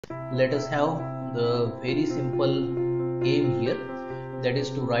Let us have the very simple aim here, that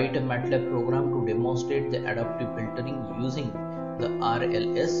is to write a MATLAB program to demonstrate the adaptive filtering using the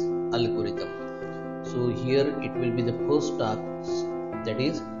RLS algorithm. So here it will be the first task, that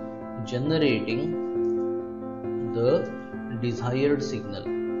is generating the desired signal.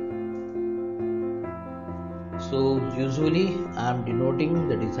 So usually I am denoting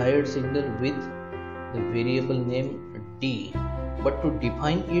the desired signal with the variable name D, but to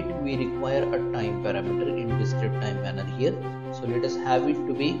define it we require a time parameter in discrete time manner here. So let us have it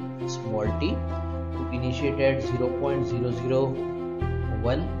to be small t, to initiate at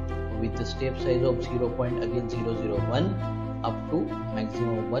 0.001 with the step size of 0.001 up to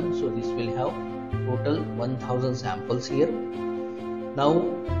maximum 1. So this will have total 1000 samples here. Now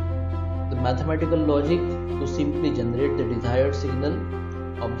the mathematical logic to simply generate the desired signal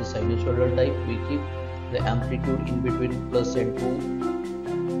of the sinusoidal type, we keep the amplitude in between plus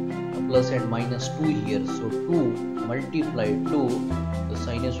and minus 2 here. So 2 multiplied to the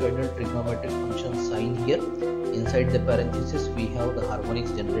sinusoidal trigonometric function sine here. Inside the parenthesis we have the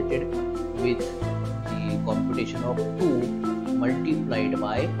harmonics generated with the computation of 2 multiplied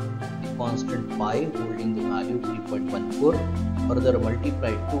by the constant pi holding the value 3.14, further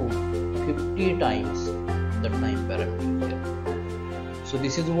multiplied to 50 times the time parameter here. So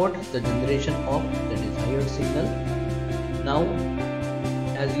this is what the generation of the desired signal. Now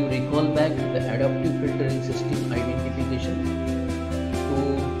as you recall back the adaptive filtering system identification, to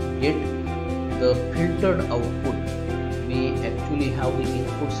get the filtered output we actually have the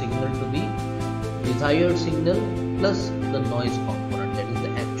input signal to be desired signal plus the noise component, that is the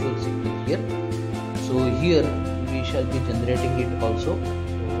actual signal here. So here we shall be generating it also.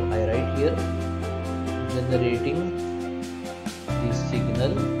 So I write here generating the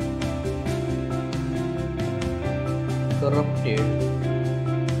signal corrupted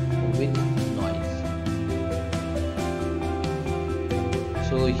with noise.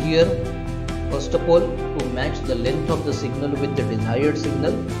 So here first of all, to match the length of the signal with the desired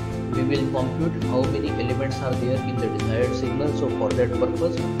signal, we will compute how many elements are there in the desired signal. So for that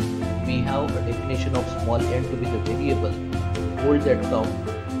purpose we have a definition of small n to be the variable hold that count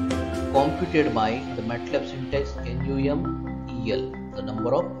computed by the MATLAB syntax NUMEL, the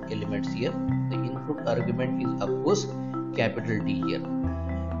number of elements here. The input argument is of course capital T here,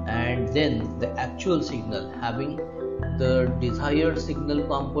 and then the actual signal having the desired signal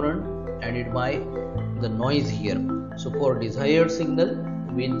component added by the noise here. So for desired signal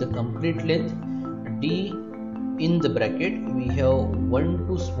with the complete length D in the bracket we have 1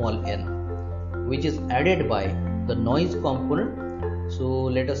 to small n, which is added by the noise component. So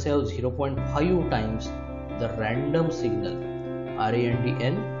let us have 0.5 times the random signal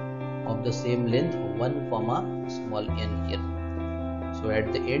RAND of the same length 1 comma small n here. So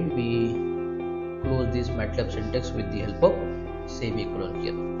at the end we close this MATLAB syntax with the help of semicolon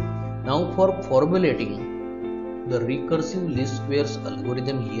here. Now for formulating the recursive least squares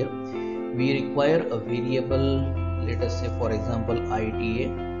algorithm here, we require a variable, let us say for example ITA,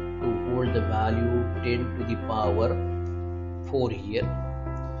 to hold the value 10 to the power 4 here.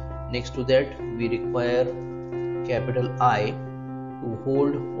 Next to that we require capital I to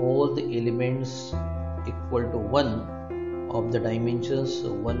hold all the elements equal to 1 of the dimensions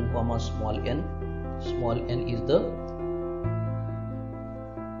 1 comma small n. Small n is the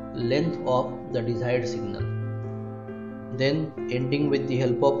length of the desired signal. Then ending with the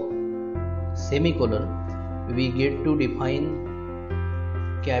help of semicolon we get to define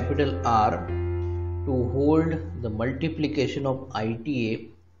capital R to hold the multiplication of ITA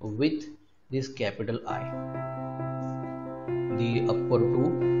with this capital I. The upper two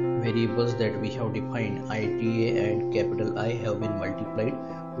variables that we have defined, ITA and capital I, have been multiplied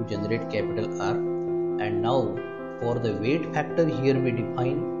to generate capital R. And now for the weight factor here we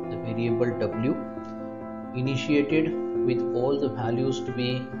define the variable W initiated with all the values to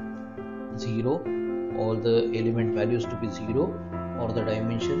be 0, all the element values to be 0 or the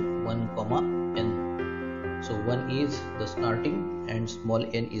dimension 1 comma n. So 1 is the starting and small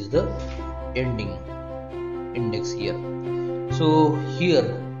n is the ending index here. So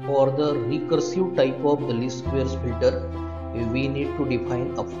here for the recursive type of the least squares filter we need to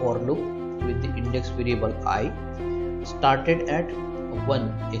define a for loop with the index variable I started at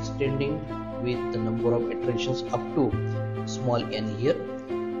 1 extending with the number of iterations up to small n here.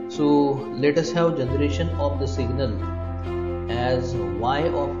 So let us have generation of the signal as y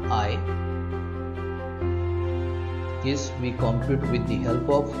of I. This we compute with the help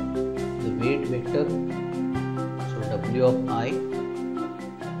of the weight vector. So W of I,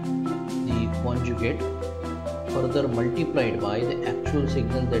 the conjugate further multiplied by the actual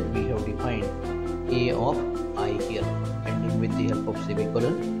signal that we have defined, A of I here, ending with the help of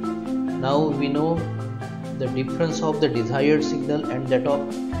semicolon. Now we know the difference of the desired signal and that of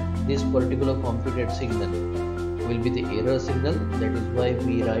this particular computed signal will be the error signal. That is why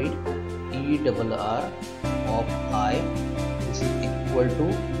we write ERR of I. This is equal to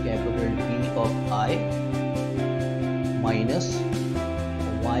capital D of I minus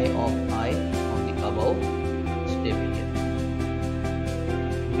Y of I on the above step here.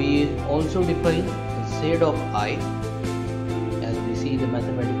 We also define Z of I as we see the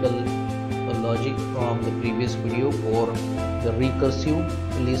mathematical logic from the previous video for the recursive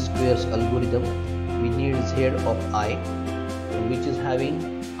least squares algorithm. We need Z of I, which is having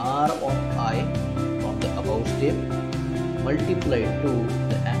R of I from the above step multiplied to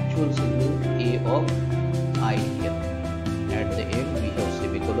the actual signal A of I here. At the end we have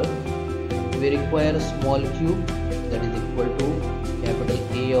semicolon. We require small q, that is equal to capital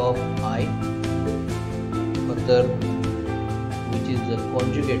A of I, further which is the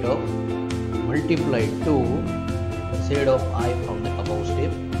conjugate of multiplied to Z of I from the above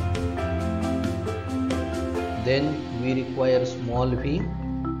step. Then we require small v,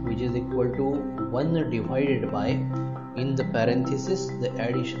 which is equal to 1 divided by, in the parenthesis, the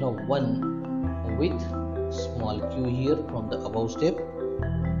addition of 1 with small q here from the above step,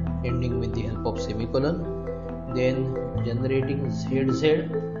 ending with the help of semicolon. Then generating ZZ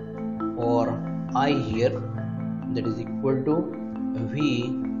for I here, that is equal to v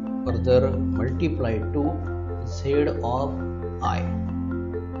further multiplied to Z of I.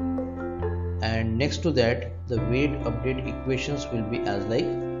 And next to that, the weight update equations will be as like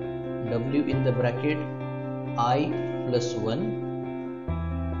W in the bracket I plus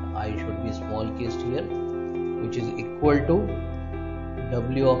 1, I should be small cased here, which is equal to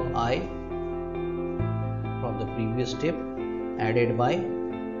W of I from the previous step added by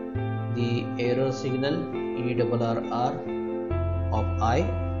the error signal ERR of I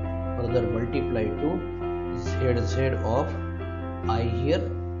further multiplied to ZZ of I here.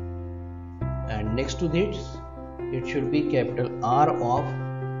 And next to this, it should be capital R of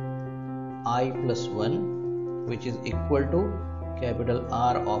I plus 1, which is equal to capital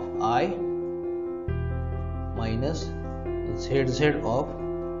R of I minus ZZ of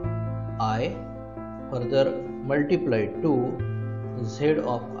I further multiplied to Z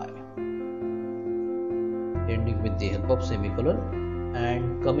of I, ending with the help of semicolon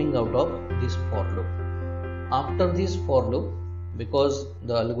and coming out of this for loop. After this for loop, because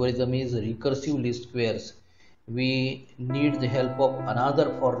the algorithm is recursive least squares, we need the help of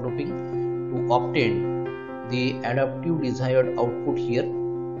another for looping to obtain the adaptive desired output here.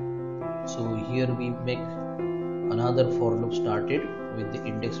 So here we make another for loop started with the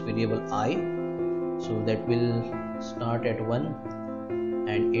index variable I, so that will start at 1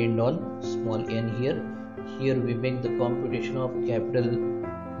 and end on small n here. Here we make the computation of capital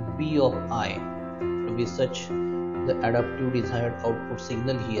B of I to be such the adaptive desired output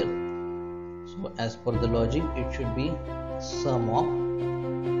signal here. So as per the logic, it should be sum of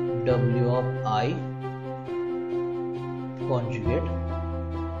W of I conjugate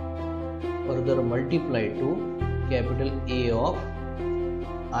further multiplied to capital A of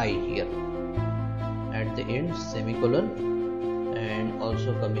I here. At the end semicolon, and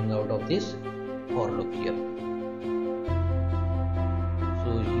also coming out of this for loop here.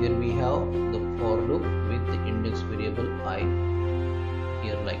 So here we have the for loop with the index variable I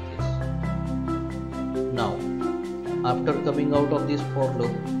here like this. Now after coming out of this for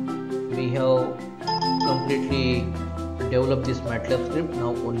loop, we have completely developed this MATLAB script.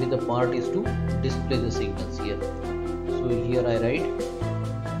 Now only the part is to display the signals here. So here I write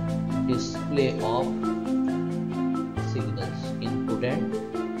display of signals, input and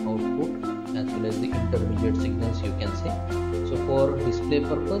output, as well as the intermediate signals you can say. So for display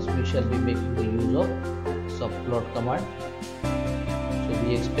purpose, we shall be making the use of subplot command. So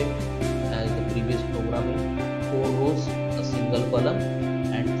we expect, as the previous programming, 4 rows, a single column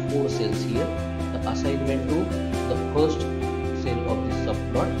and 4 cells here. The assignment to the first cell of this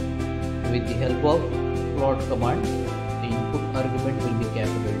subplot. With the help of plot command, the input argument will be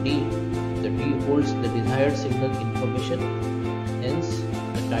capital D. The D holds the desired signal information, hence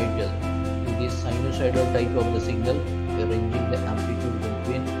the title. In this sinusoidal type of the signal, arranging the amplitude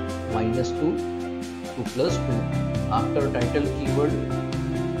between -2 to +2. After title keyword,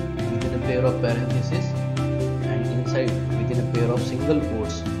 within a pair of parentheses, and inside within a pair of single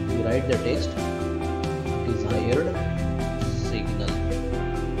quotes, we write the text desired signal,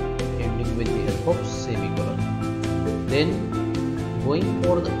 ending with the help of semicolon. Then going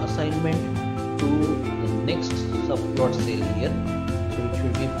for the assignment to the next subplot cell here, so it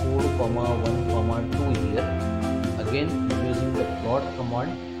should be 4, 1, 2 here. Again using the plot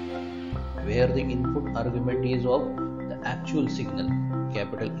command, where the input argument is of the actual signal,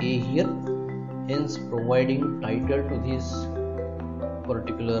 capital A here, hence providing title to this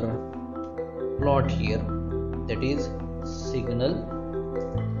particular plot here, that is signal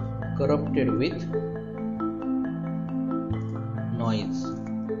corrupted with noise,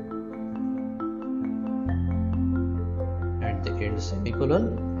 at the end semicolon.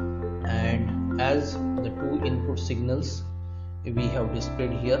 And as the two input signals we have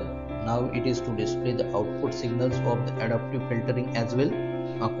displayed here, now it is to display the output signals of the adaptive filtering as well,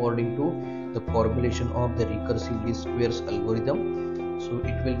 according to the formulation of the recursive least squares algorithm. So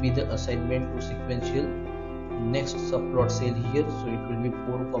it will be the assignment to sequential next subplot cell here, so it will be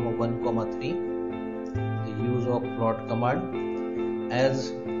 4, 1, 3, the use of plot command.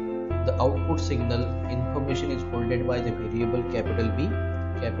 As the output signal information is holded by the variable capital B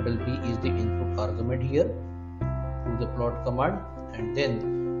is the input argument here to the plot command, and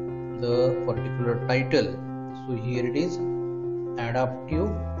then the particular title, so here it is adaptive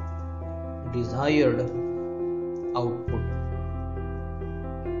desired output.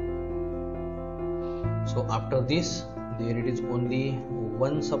 So after this, there it is only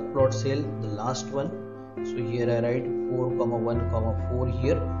one subplot cell, the last one. So here I write 4, 1, 4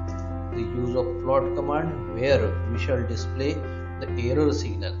 here, the use of plot command, where we shall display the error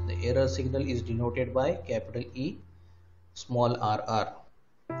signal. The error signal is denoted by capital E, small rr.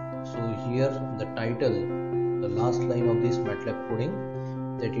 So here the title, the last line of this MATLAB coding,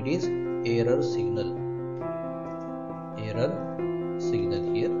 that it is error signal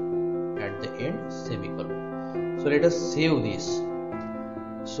here at the end semicolon. So let us save this.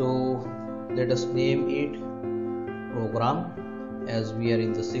 So let us name it program, as we are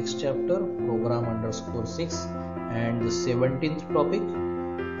in the 6th chapter, program underscore 6, and the 17th topic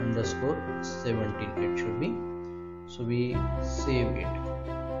underscore 17 it should be. So we save it.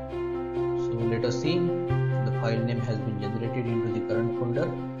 So let us see, the file name has been generated into the current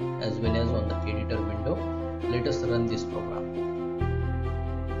folder as well as on the editor window. Let us run this program.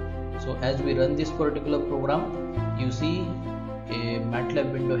 So as we run this particular program, you see a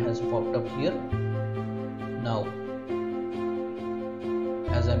MATLAB window has popped up here. Now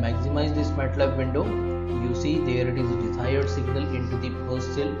as I maximize this MATLAB window, you see there it is desired signal into the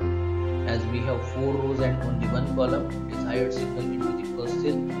first cell, as we have 4 rows and only 1 column, desired signal into the first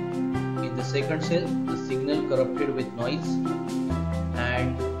cell. In the second cell, the signal corrupted with noise,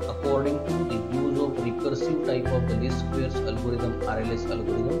 and according to the use of recursive type of the least squares algorithm, RLS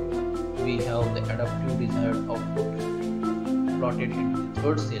algorithm, we have the adaptive desired output plotted into the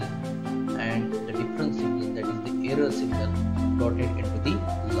third cell, and the different signal, that is the error signal, plotted into the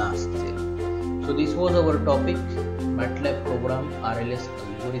last cell. So this was our topic, MATLAB program RLS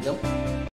algorithm.